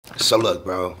So look,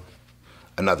 bro,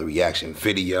 another reaction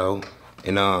video,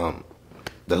 and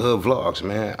the Hood Vlogs,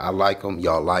 man. I like them,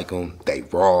 y'all like them. They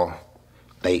raw,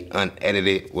 they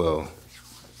unedited. Well,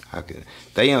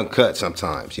 they uncut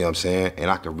sometimes. You know what I'm saying?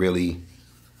 And I could really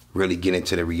get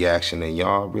into the reaction, and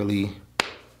y'all really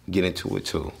get into it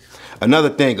too. Another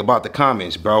thing about the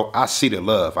comments, bro, I see the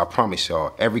love. I promise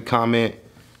y'all. Every comment,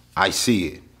 I see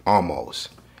it almost.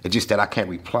 It's just that I can't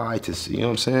reply to see. You know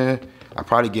what I'm saying? I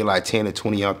probably get like 10 to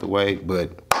 20 out the way,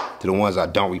 but to the ones I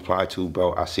don't reply to,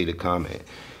 bro, I see the comment.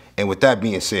 And with that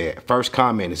being said, first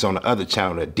comment is on the other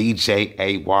channel, the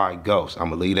DJAY Ghost.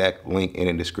 I'm gonna leave that link in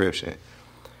the description.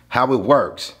 How it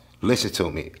works, listen to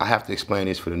me. I have to explain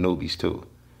this for the newbies too.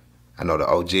 I know the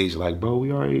OGs are like, bro,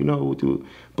 we already know what to do.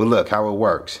 But look, how it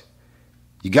works.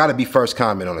 You gotta be first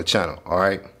comment on the channel, all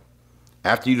right?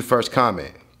 After you the first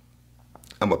comment,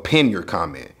 I'm gonna pin your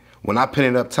comment. When I pin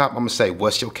it up top, I'm gonna say,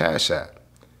 what's your Cash App?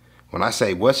 When I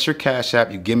say, what's your Cash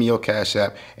App, you give me your Cash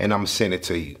App, and I'm gonna send it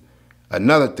to you.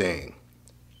 Another thing,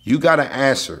 you gotta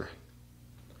answer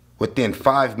within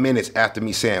 5 minutes after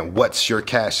me saying, what's your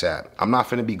Cash App? I'm not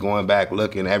finna be going back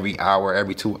looking every hour,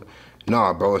 every 2.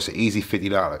 No, bro, it's an easy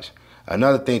 $50.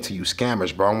 Another thing to you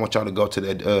scammers, bro, I want y'all to go to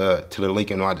the link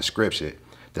in my description.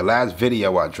 The last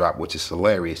video I dropped, which is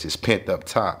hilarious, is pinned up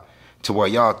top to where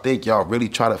y'all think y'all really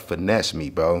try to finesse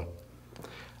me, bro.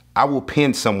 I will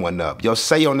pin someone up. Yo,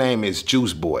 say your name is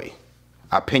Juice Boy.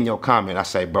 I pin your comment. I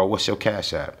say, bro, what's your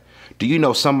Cash App? Do you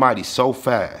know somebody so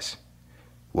fast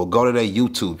will go to their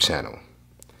YouTube channel,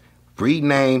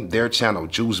 rename their channel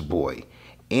Juice Boy,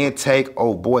 and take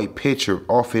old boy picture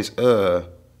off his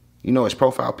you know, his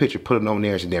profile picture, put it on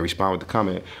there, and then respond with the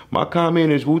comment. My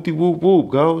comment is whoopty whoop whoop,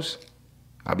 goes.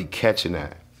 I be catching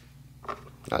that.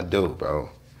 I do, bro.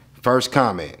 First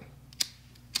comment.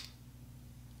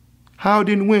 How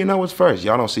didn't win? I was first.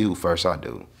 Y'all don't see who first I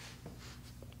do.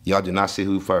 Y'all do not see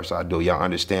who first I do. Y'all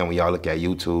understand when y'all look at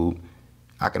YouTube,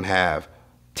 I can have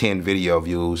 10 video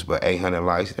views, but 800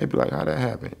 likes. They be like, how'd that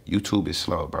happen? YouTube is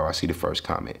slow, bro. I see the first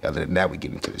comment. Other than that, we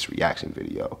get into this reaction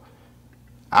video.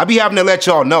 I be having to let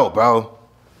y'all know, bro.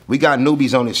 We got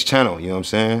newbies on this channel, you know what I'm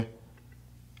saying?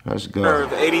 Let's go.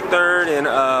 83rd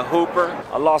and Hooper.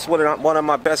 I lost one of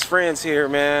my best friends here,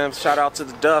 man. Shout out to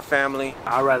the Duff family.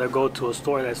 I'd rather go to a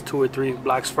store that's 2 or 3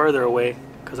 blocks further away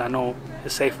because I know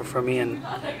it's safer for me, and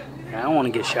I don't want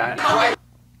to get shot.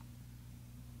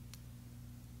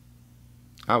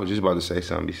 I was just about to say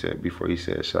something he said before he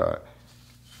said shot.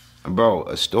 Bro,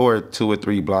 a store 2 or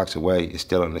 3 blocks away is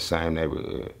still in the same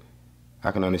neighborhood.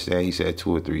 I can understand he said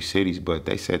 2 or 3 cities, but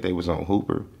they said they was on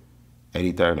Hooper,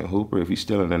 83rd and Hooper. If he's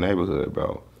still in the neighborhood,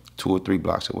 bro, 2 or 3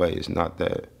 blocks away, it's not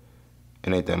that,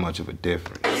 it ain't that much of a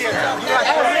difference.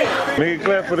 Make it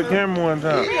clap for the camera one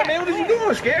time. Yeah, man, what are you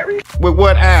doing, Scary? With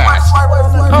what ass?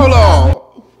 Hold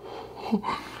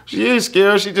on. She ain't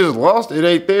scared, she just lost it. It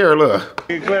ain't there, look.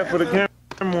 Make it clap for the camera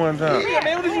one time. Yeah,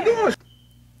 man, what are you doing,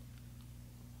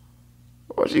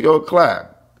 Or she go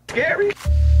clap. Scary?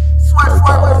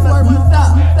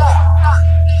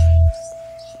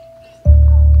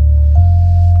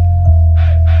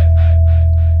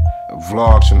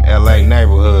 Vlogs from LA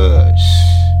neighborhoods.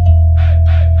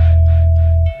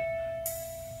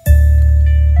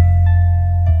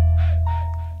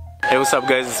 Hey, what's up,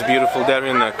 guys? It's a beautiful day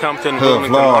in Compton, Hood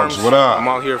Wilmington Vlogs, Arms. what up? I'm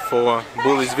out here for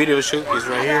Bully's video shoot. He's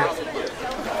right here.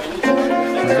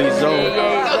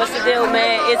 Blizzo. What's the deal,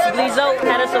 man? It's Blizzo.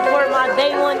 Had to support my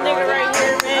day one nigga right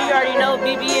here, man. You already know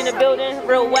BB in the building.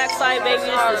 Real wax side, baby. It's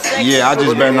the second. Yeah, I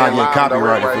just better not get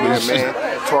copyrighted for this shit.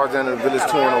 Tarzan and the Village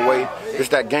touring away. It's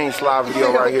that Gang Slide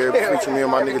video right here, featuring me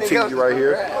and my nigga Tiki right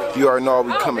here. You already know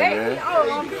we coming, man.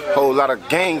 Whole lot of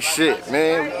gang shit,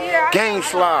 man. Gang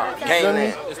Slide.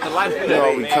 Gang, it's the life we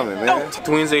know we coming, man.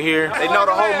 Twins are here. They know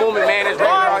the whole movement, man. It's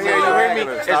regular out here. You hear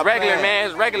me? It's regular, man.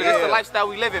 It's regular. It's the lifestyle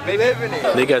we living, baby.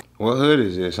 They got. What hood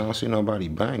is this? I don't see nobody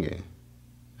banging.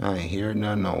 I ain't hear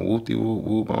nothing on whoopty whoop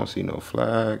whoop. I don't see no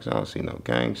flags. I don't see no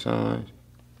gang signs.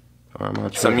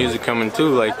 Some music coming too,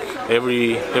 like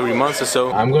every month or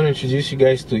so. I'm gonna introduce you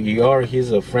guys to ER.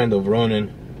 He's a friend of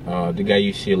Ronin, the guy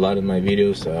you see a lot in my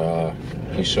videos.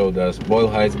 He showed us Boyle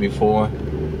Heights before,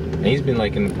 and he's been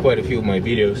like in quite a few of my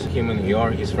videos. Him and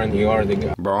ER, his friend ER, the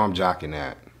guy. Bro, I'm jocking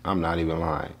that. I'm not even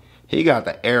lying. He got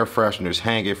the air fresheners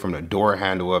hanging from the door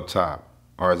handle up top.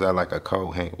 Or is that like a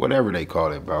coat hang? Whatever they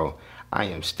call it, bro. I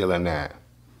am still in that.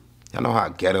 Y'all know how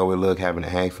ghetto it look having to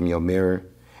hang from your mirror?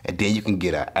 And then you can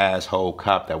get an asshole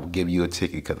cop that will give you a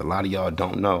ticket, because a lot of y'all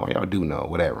don't know, or y'all do know,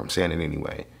 whatever, I'm saying it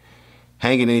anyway.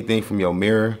 Hanging anything from your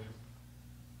mirror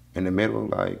in the middle,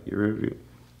 like,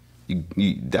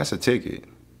 that's a ticket.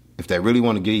 If they really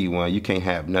want to give you one, you can't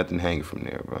have nothing hanging from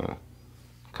there, bro.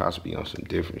 Cops be on some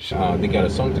different shit. They got a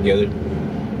song together,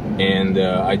 and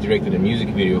I directed a music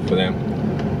video for them.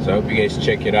 So I hope you guys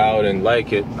check it out and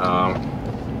like it.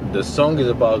 The song is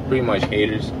about pretty much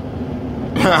haters.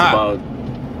 It's about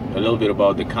a little bit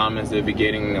about the comments they'll be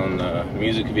getting on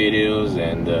music videos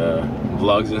and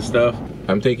vlogs and stuff.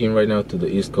 I'm taking right now to the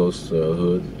East Coast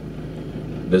hood.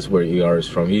 That's where ER is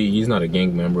from. He's not a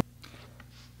gang member.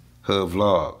 Hood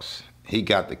Vlogs. He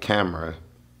got the camera,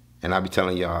 and I be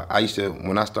telling y'all, I used to,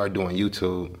 when I started doing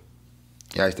YouTube,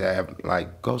 I used to have,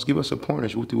 like, Ghost, give us some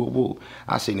pointers, woo woo woo.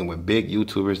 I seen it with big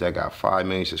YouTubers that got 5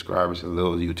 million subscribers and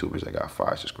little YouTubers that got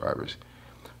 5 subscribers.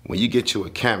 When you get you a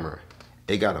camera,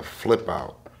 it got a flip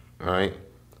out, all right?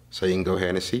 So you can go ahead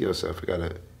and see yourself. It got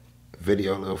a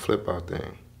video little flip out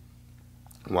thing.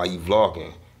 While you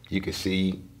vlogging, you can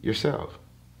see yourself.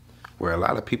 Where a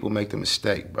lot of people make the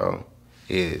mistake, bro,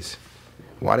 is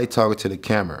while they talking to the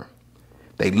camera,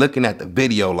 they looking at the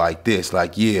video like this,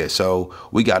 like, yeah, so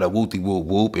we got a whoopty whoop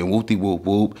whoop and whoopty whoop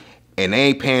whoop, and they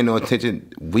ain't paying no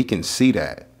attention. We can see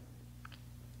that.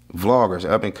 Vloggers,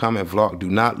 up and coming vlog, do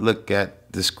not look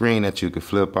at the screen that you can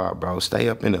flip out, bro. Stay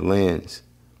up in the lens.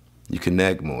 You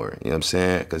connect more, you know what I'm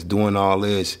saying? Because doing all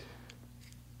this,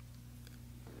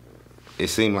 it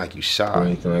seemed like you shy. Or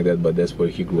anything like that, but that's where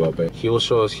he grew up at. He will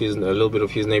show us a little bit of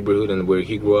his neighborhood and where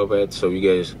he grew up at, so you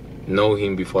guys know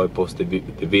him before I post the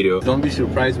video. Don't be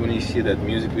surprised when you see that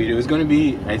music video. It's gonna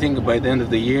be, I think by the end of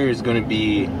the year, it's gonna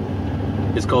be,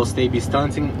 it's called Stay Be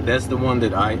Stunting. That's the one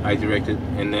that I directed.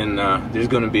 And then there's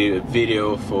gonna be a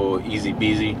video for Easy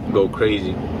Beasy, Go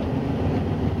Crazy.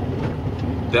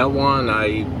 That one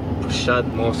I shot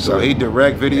most So of. he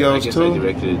direct videos I guess too? I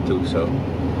directed it too, so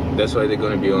that's why they're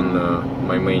gonna be on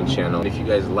my main channel. If you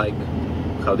guys like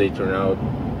how they turn out,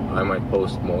 I might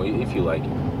post more if you like it.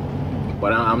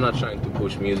 But I'm not trying to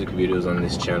push music videos on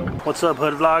this channel. What's up,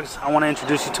 Hood Vlogs? I want to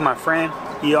introduce you to my friend,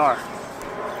 ER.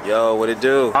 Yo, what it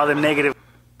do? All them negative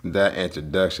That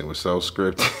introduction was so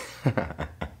scripted.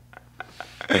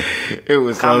 It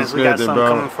was comments, so we got scripted, something bro.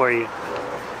 coming for you.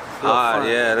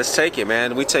 Yeah, let's take it,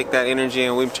 man. We take that energy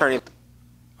and we turn it.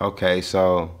 Okay,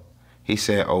 so he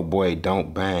said, oh boy,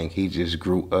 don't bang. He just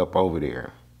grew up over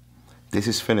there. This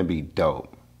is finna be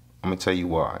dope. I'm gonna tell you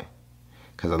why.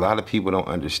 Because a lot of people don't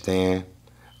understand,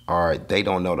 or they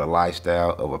don't know the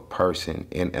lifestyle of a person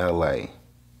in LA. And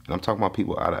I'm talking about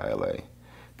people out of LA.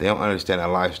 They don't understand the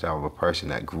lifestyle of a person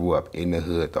that grew up in the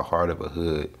hood, the heart of a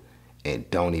hood, and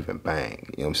don't even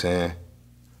bang. You know what I'm saying?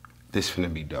 This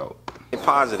finna be dope.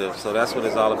 Positive, so that's what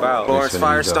it's all about. Lawrence finna be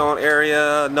Firestone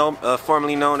area,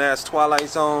 formerly known as Twilight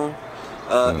Zone,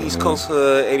 East Coast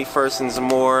Hood, 81st and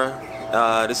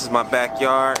Zamora. This is my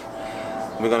backyard.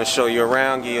 We're gonna show you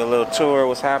around, give you a little tour of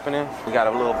what's happening. We got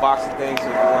a little box of things if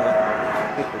you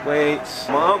wanna pick the weights.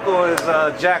 My uncle is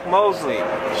Jack Mosley,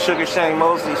 Sugar Shane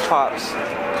Mosley's pops.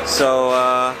 So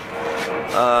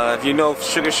if you know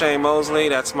Sugar Shane Mosley,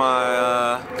 that's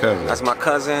my cousin. That's my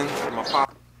cousin, my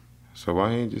pop. So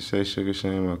why didn't you just say Sugar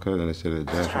Shane, my cousin, instead of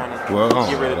Jack? Trying to Well,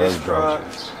 get rid of this truck.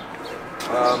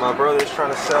 My brother's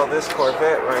trying to sell this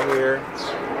Corvette right here.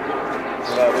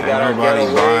 We got our nobody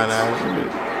ghetto buying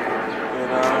wigs. that.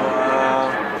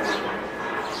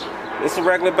 It's a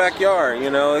regular backyard, you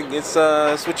know. It's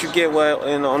what you get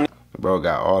on. Bro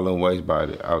got all them waist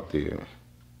body out there.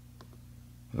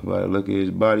 Nobody look at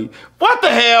his body. What the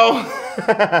hell?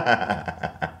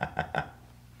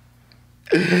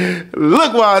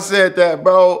 Look why I said that,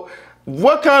 bro.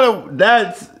 What kind of,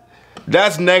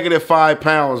 that's negative 5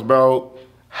 pounds, bro.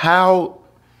 How?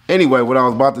 Anyway, what I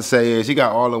was about to say is he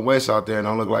got all the waist out there and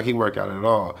don't look like he work out at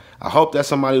all. I hope that's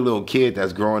somebody little kid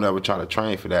that's growing up and trying to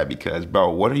train for that, because, bro,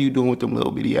 what are you doing with them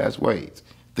little bitty ass weights?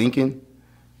 Thinking?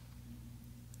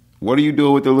 What are you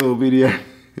doing with the little bitty ass?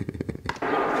 We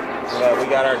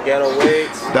got our ghetto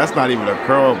weights. That's not even a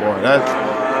curl bar. That's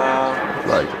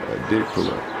like a dick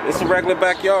pull-up. It's a regular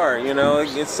backyard, you know.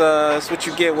 It's what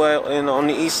you get on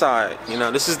the east side. You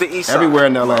know, this is the east side. Everywhere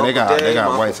in LA, they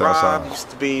got my whites Uncle Rob outside. used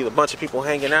to be a bunch of people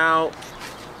hanging out.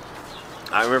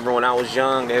 I remember when I was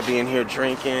young, they'd be in here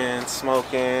drinking,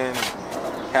 smoking,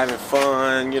 having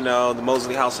fun. You know, the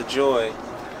Mosley House of Joy,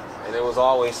 and there was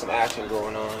always some action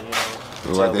going on. You know,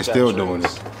 Looks like they're still doing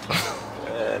it.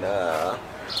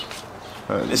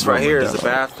 And this right here is the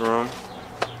bathroom,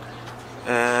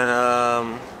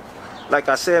 and like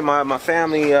I said, my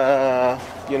family,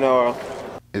 you know.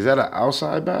 Is that an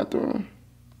outside bathroom?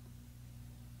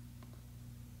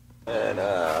 And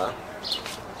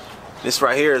this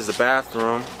right here is the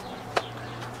bathroom,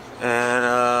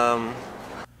 and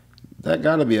that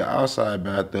gotta be an outside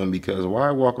bathroom, because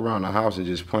why walk around the house and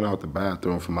just point out the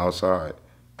bathroom from outside?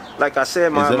 like I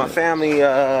said, my family,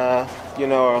 you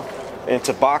know,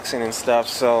 into boxing and stuff,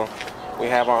 so we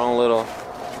have our own little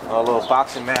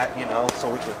boxing mat, you know,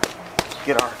 so we can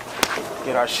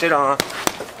get our shit on,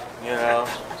 you know.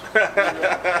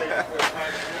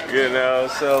 You know,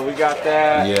 so we got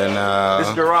that. Yeah, nah.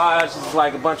 This garage is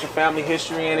like a bunch of family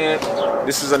history in it.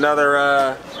 This is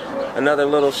another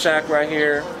little shack right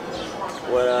here.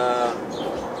 What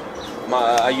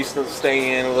I used to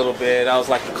stay in a little bit. I was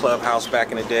like the clubhouse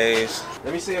back in the days.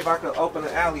 Let me see if I can open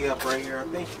the alley up right here. I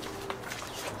think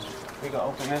we can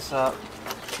open this up.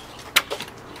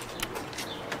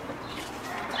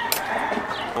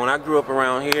 When I grew up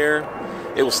around here,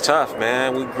 it was tough,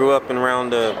 man. We grew up around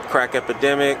the crack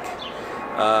epidemic.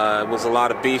 It was a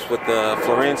lot of beef with the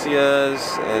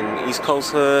Florencias and East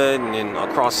Coast Hood, and then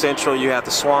across Central you had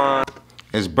the Swan.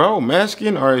 Is bro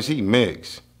Mexican or is he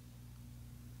mixed?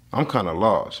 I'm kind of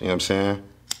lost, you know what I'm saying?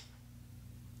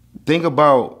 Think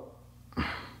about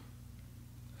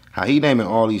how he naming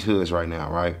all these hoods right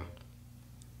now, right?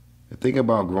 Think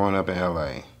about growing up in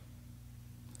LA.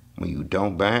 When you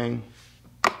don't bang,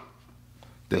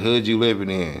 the hood you living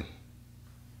in,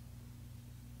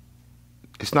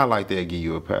 it's not like they'll give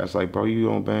you a pass. Like, bro, you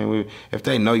don't bang with. If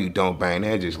they know you don't bang,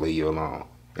 they'll just leave you alone.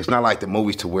 It's not like the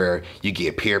movies to where you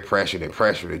get peer pressured and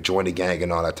pressure to join the gang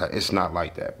and all that type. It's not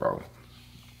like that, bro.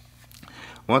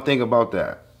 One thing about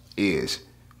that is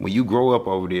when you grow up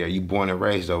over there, you born and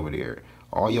raised over there,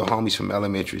 all your homies from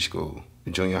elementary school,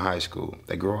 junior high school,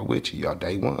 they grow up with you. Y'all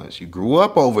day ones. You grew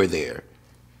up over there.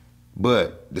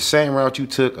 But the same route you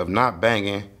took of not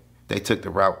banging, they took the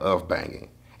route of banging.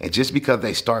 And just because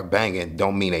they start banging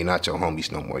don't mean they not your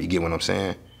homies no more. You get what I'm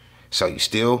saying? So you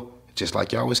still, just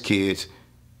like y'all was kids,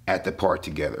 at the park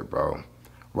together, bro.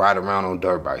 Ride around on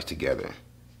dirt bikes together.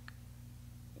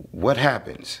 What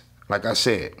happens? Like I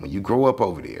said, when you grow up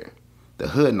over there, the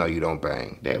hood know you don't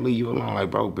bang. They'll leave you alone.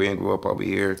 Like, bro, Ben grew up over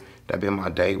here. That been my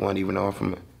day one, even though I'm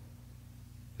from...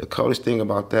 The coldest thing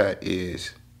about that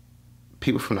is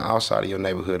people from the outside of your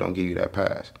neighborhood don't give you that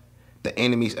pass. The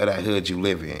enemies of that hood you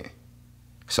live in.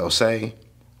 So say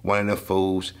one of them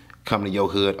fools come to your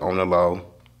hood on the low,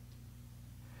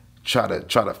 try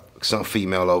to some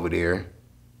female over there.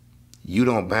 You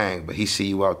don't bang, but he see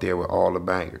you out there with all the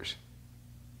bangers.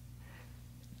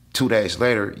 2 days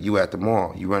later, you at the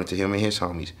mall. You run into him and his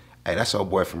homies. Hey, that's old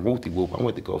boy from Ruthie Whoop. I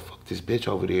went to go fuck this bitch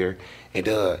over there, and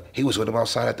he was with him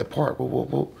outside at the park. Whoop, whoop,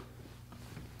 whoop.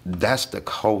 That's the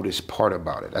coldest part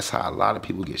about it. That's how a lot of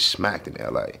people get smacked in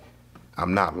LA.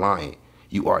 I'm not lying.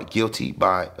 You are guilty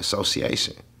by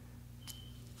association.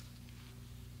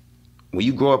 When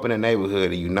you grow up in a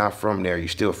neighborhood and you're not from there, you're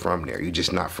still from there. You're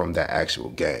just not from that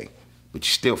actual gang, but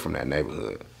you're still from that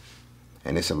neighborhood.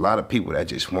 And it's a lot of people that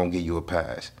just won't give you a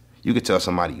pass. You can tell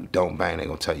somebody you don't bang, they're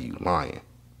gonna tell you lying.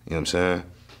 You know what I'm saying?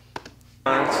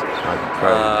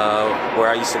 Where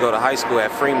I used to go to high school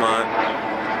at Fremont.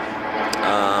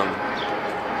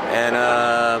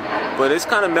 But it's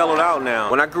kind of mellowed out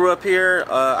now. When I grew up here,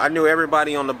 I knew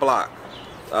everybody on the block.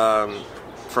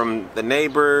 From the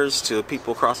neighbors to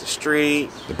people across the street.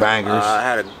 The bangers.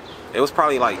 It was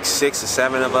probably like 6 or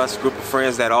 7 of us, a group of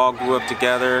friends that all grew up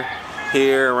together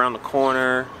here around the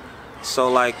corner.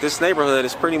 So like this neighborhood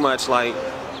is pretty much like,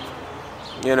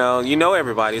 you know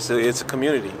everybody. It's a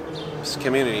community. It's a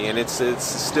community, and it's a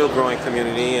still growing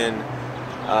community, and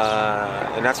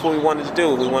that's what we wanted to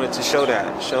do. We wanted to show that,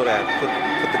 put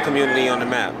the community on the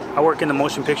map. I work in the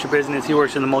motion picture business. He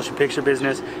works in the motion picture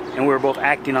business, and we were both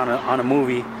acting on a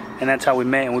movie, and that's how we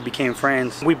met and we became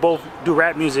friends. We both do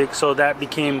rap music, so that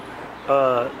became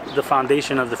the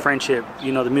foundation of the friendship.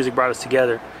 You know, the music brought us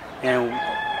together, and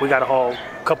we got a whole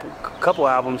couple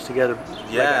albums together.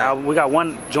 Yeah. Like we got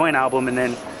one joint album, and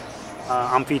then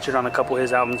I'm featured on a couple of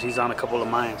his albums. He's on a couple of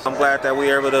mine. I'm glad that we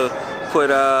were able to put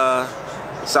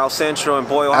South Central and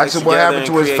Boyle Heights together and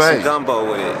create some gumbo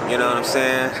with it. You know what I'm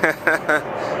saying?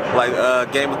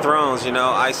 Like Game of Thrones, you know,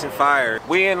 Ice and Fire.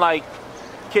 We in like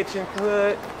Kitchen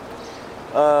Hood.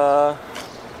 I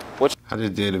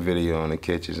just did a video on the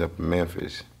kitchens up in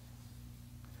Memphis.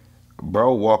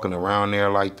 Bro walking around there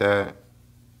like that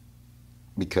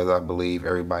because I believe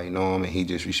everybody know him and he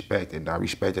just respected. Not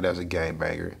respected as a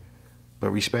gangbanger,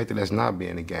 but respected as not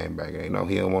being a gangbanger. You know,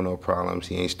 he don't want no problems.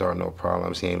 He ain't starting no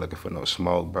problems. He ain't looking for no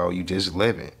smoke, bro. You just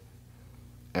living.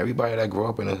 Everybody that grew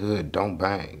up in the hood don't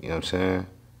bang. You know what I'm saying?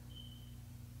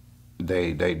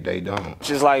 They don't.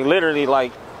 Just like literally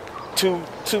like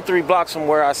 2-3 blocks from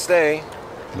where I stay.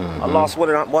 I lost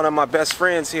one of my best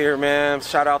friends here, man.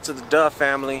 Shout out to the Dove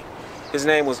family. His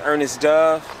name was Ernest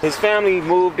Dove. His family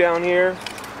moved down here,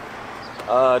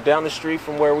 down the street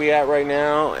from where we at right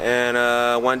now.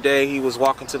 And one day he was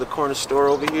walking to the corner store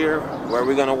over here where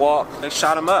we're gonna walk. They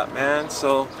shot him up, man.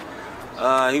 So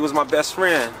He was my best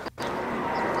friend.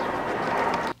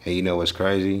 Hey, you know what's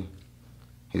crazy?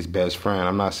 His best friend,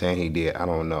 I'm not saying he did, I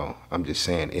don't know. I'm just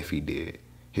saying if he did.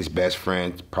 His best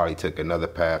friend probably took another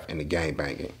path in the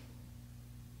gangbanging.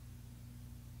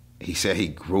 He said he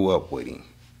grew up with him.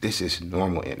 This is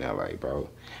normal in LA, bro.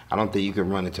 I don't think you can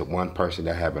run into one person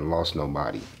that haven't lost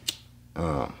nobody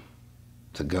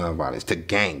to gun violence, to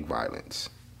gang violence.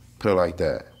 Put it like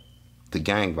that. To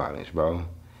gang violence, bro.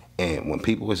 And when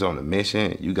people was on a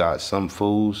mission, you got some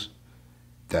fools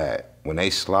that when they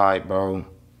slide, bro,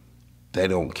 they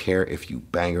don't care if you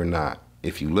bang or not.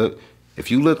 If you look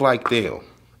like them,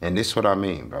 and this is what I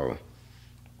mean, bro.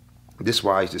 This is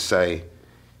why I used to say,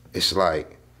 it's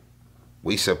like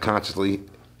we subconsciously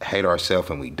hate ourselves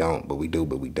and we don't, but we do,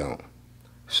 but we don't.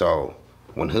 So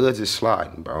when hoods is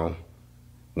sliding, bro,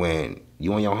 when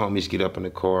you and your homies get up in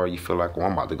the car, you feel like, well,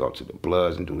 I'm about to go to the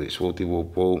Bloods and do this whoopty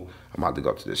whoop whoop. I'm about to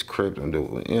go to this Crip and do, you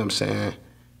know what I'm saying?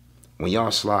 When y'all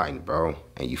sliding, bro,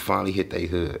 and you finally hit they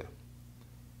hood,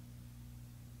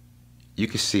 you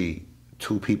can see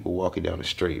two people walking down the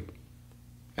street.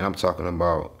 And I'm talking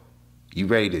about you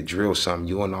ready to drill something,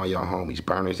 you and all y'all homies,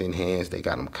 burners in hands, they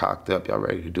got them cocked up, y'all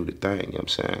ready to do the thing, you know what I'm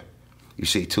saying? You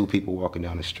see two people walking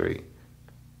down the street.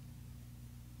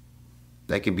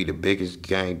 They can be the biggest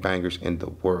gangbangers in the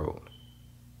world.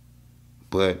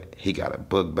 But he got a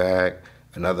book bag,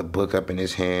 another book up in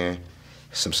his hand,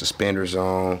 some suspenders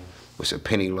on, with some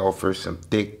penny loafers, some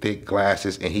thick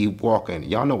glasses, and he walking.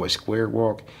 Y'all know what square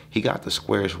walk? He got the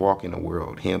squarest walk in the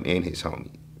world, him and his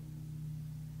homie.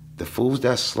 The fools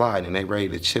that slide and they ready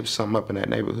to chip something up in that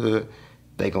neighborhood,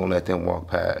 they gonna let them walk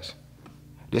past.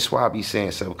 This is why I be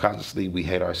saying subconsciously we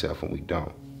hate ourselves when we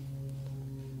don't.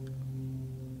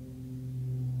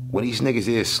 When these niggas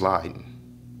is sliding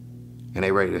and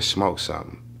they ready to smoke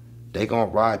something, they gonna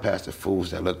ride past the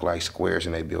fools that look like squares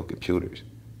and they build computers.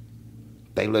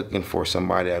 They looking for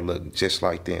somebody that look just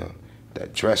like them,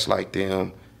 that dress like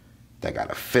them, that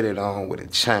got a fitted on with a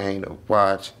chain, a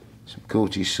watch, some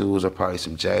Gucci shoes, or probably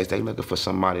some J's. They looking for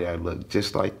somebody that look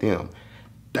just like them.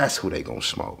 That's who they gonna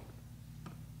smoke.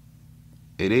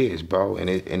 It is, bro, and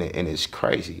it's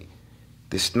crazy.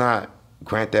 This not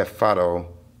Grand Theft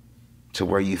Auto to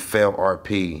where you fail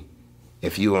RP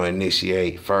if you want to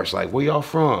initiate first, like, where y'all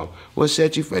from? What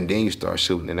set you from? And then you start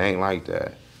shooting. It ain't like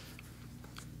that.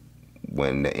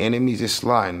 When the enemies is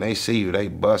sliding, they see you, they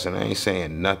busting, they ain't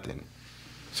saying nothing.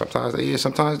 Sometimes they is,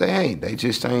 sometimes they ain't. They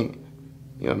just ain't,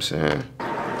 you know what I'm saying?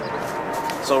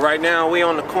 So right now we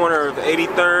on the corner of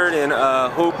 83rd and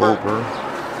Hooper.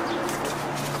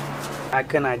 I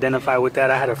couldn't identify with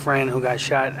that. I had a friend who got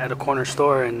shot at a corner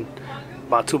store and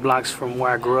about 2 blocks from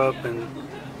where I grew up, and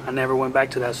I never went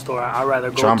back to that store. I'd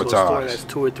rather go to a store that's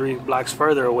 2 or 3 blocks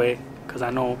further away because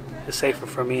I know it's safer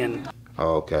for me. And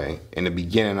okay. In the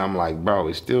beginning, I'm like, bro,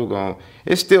 it's still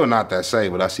not that safe,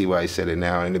 but I see why he said it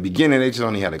now. In the beginning, they just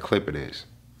only had a clip of this.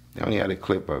 They only had a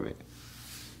clip of it.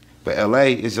 But LA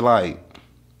is like,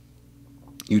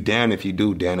 you damn if you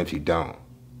do, damn if you don't.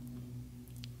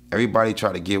 Everybody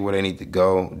try to get where they need to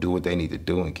go, do what they need to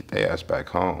do, and get their ass back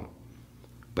home.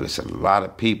 But it's a lot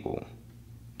of people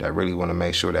that really want to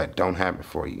make sure that don't happen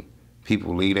for you.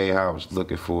 People leave their house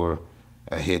looking for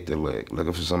a hit to lick,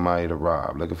 looking for somebody to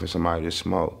rob, looking for somebody to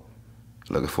smoke,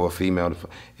 looking for a female to...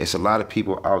 It's a lot of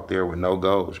people out there with no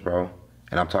goals, bro.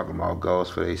 And I'm talking about goals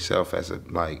for themselves as a,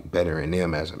 like, bettering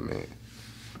them as a man.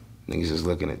 Niggas is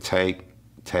looking to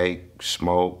take,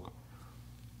 smoke,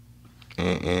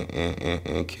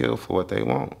 and kill for what they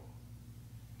want.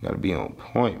 You gotta be on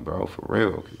point, bro, for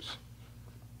real, because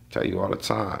I tell you all the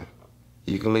time,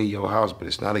 you can leave your house, but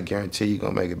it's not a guarantee you're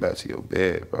gonna make it back to your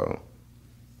bed, bro.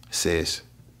 Sis,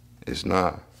 it's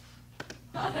not.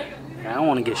 I don't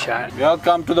want to get shot.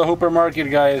 Welcome to the Hooper Market,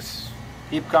 guys.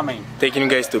 Keep coming. Taking you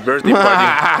guys to a birthday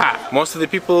party. Most of the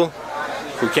people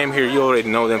who came here, you already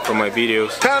know them from my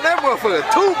videos. Turn that motherfucker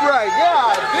too bright.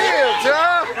 God damn,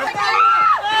 John.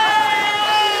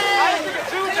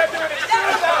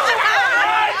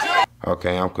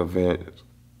 Okay, I'm convinced.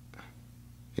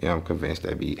 Yeah, I'm convinced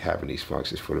they be having these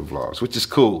functions for the vlogs, which is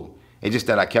cool. It's just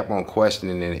that I kept on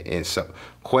questioning it and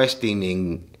questioning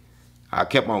it. I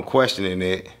kept on questioning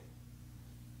it.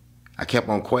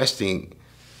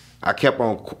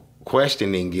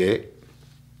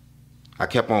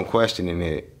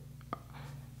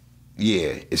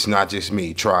 Yeah, it's not just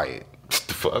me. Try it. What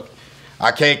the fuck?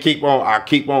 I keep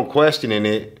on questioning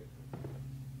it.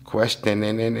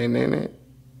 Questioning it.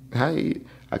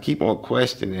 I keep on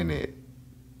questioning it.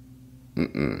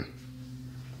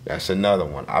 That's another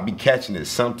one. I'll be catching it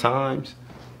sometimes.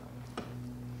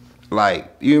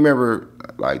 Like, you remember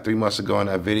like 3 months ago in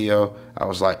that video, I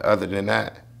was like, other than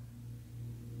that,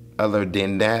 other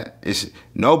than that. It's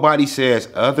nobody says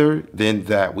other than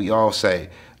that. We all say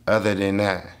other than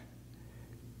that.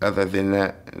 Other than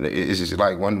that. It's just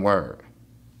like one word.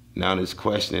 Now this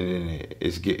questioning it,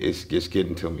 it's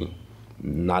getting to me.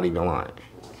 Not even lying.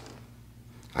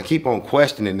 I keep on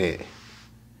questioning it.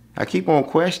 I keep on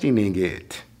questioning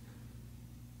it.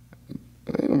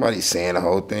 Ain't nobody saying the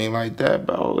whole thing like that,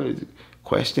 bro. It's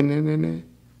questioning in it.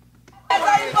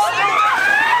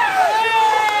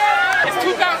 It's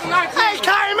 2019. Hey,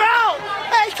 time out!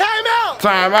 Hey, time out!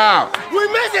 Time out. We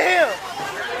missing him.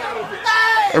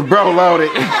 Hey. Bro loaded.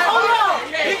 Hold on.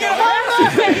 He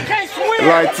can't swim.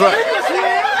 Like,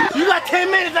 you got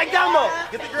 10 minutes like Dumbo.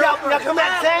 Y'all come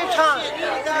at the same time.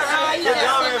 Get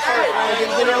down there first, man.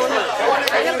 Get in with me.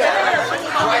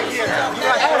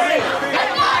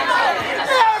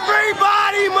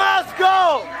 Everybody must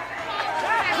go.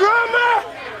 Drummer.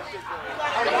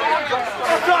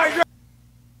 I'm sorry,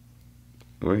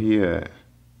 where he at?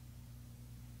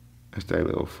 That's that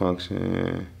little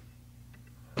function.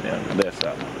 Yeah, that's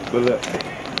out. But look,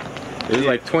 There's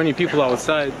like 20 people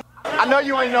outside. I know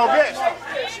you ain't no bitch.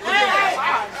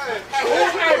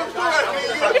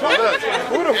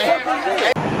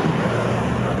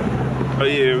 oh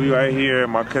yeah, we right here at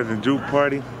my cousin Juke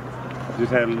party.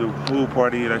 Just had a little pool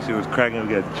party. That shit was cracking.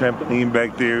 We got the trampoline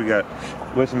back there. We got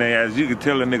what's the name? As you could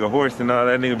tell, a nigga horse and all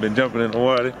that nigga been jumping in the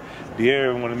water. The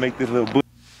air want to make this little.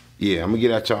 Yeah, I'm gonna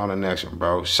get at y'all on the next one,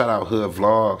 bro. Shout out Hood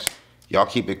Vlogs. Y'all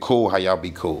keep it cool how y'all be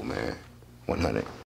cool, man. 100.